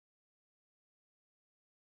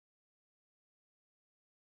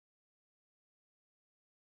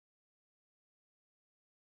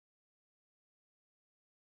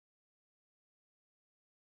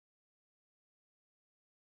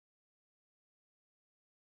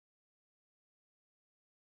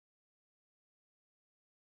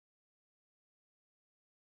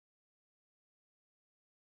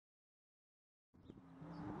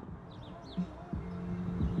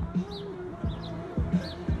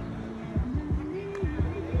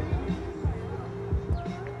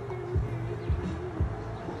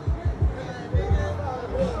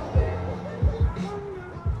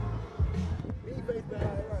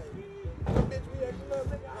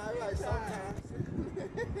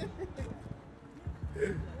How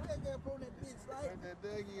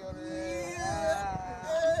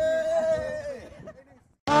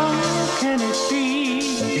can it be?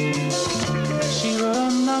 She wrote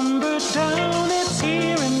a number down, it's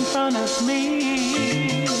here in front of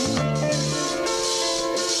me.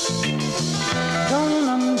 Don't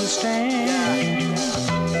understand.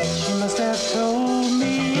 She must have told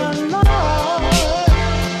me a lie.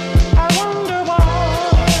 I wonder why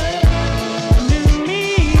to me,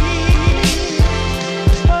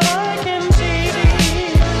 but I can see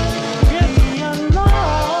it's a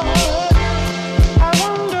lie. I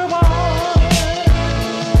wonder why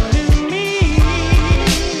to me,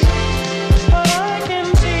 but I can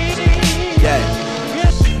see. Yeah.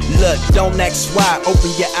 Look, don't ask why,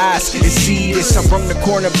 open your eyes and see this. I'm from the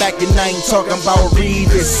corner back and I ain't talking about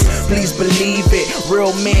Revis. Please believe it,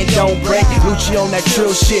 real men don't break. LuCCie on that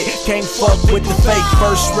trill shit, can't fuck with the fake.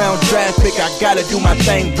 First round draft pick, I gotta do my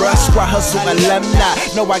thing, bruh. Squad hustle alumni,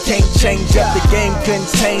 no I can't change up. The game couldn't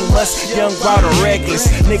tame us, young, wild and reckless.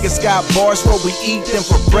 Niggas got bars where we eat them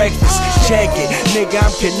for breakfast. Check it, nigga,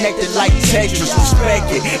 I'm connected like Tetris.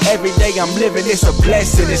 Respect it, every day I'm living, it's a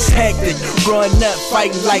blessing. It's hectic, growing up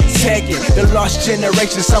fighting like Tekken. The lost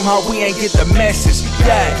generation, somehow we ain't get the message.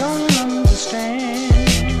 Yeah. Don't understand.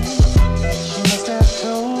 She must have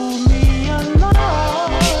told me a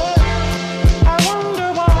lie. I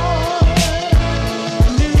wonder why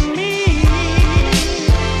to me,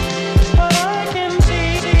 but I can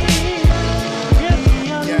see it's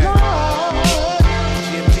a lie.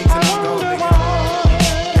 I wonder why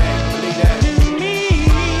to me,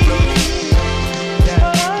 but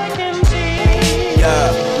I can see.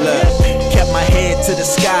 Yeah. Look, kept my head to the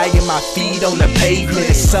sky and my feet on the pavement.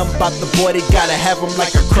 It's something about the boy, they gotta have him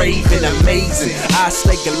like a craving. Amazing, I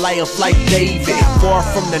slay Goliath like David. Far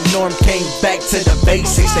from the norm, came back to the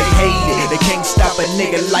basics. They hate it, they can't stop a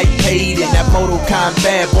nigga like Payton. That Mortal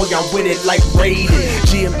Kombat, boy, I'm with it like Raiden.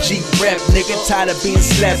 GMG rep, nigga, tired of being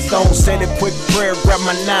slept on. Said a quick prayer, grab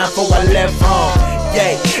my 9 before I left home.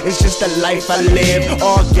 Yeah, it's just the life I live.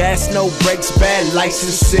 All gas, no brakes, bad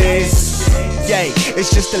licenses. Yeah,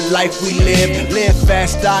 it's just the life we live. Live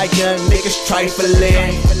fast, die young, niggas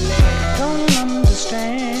trifling.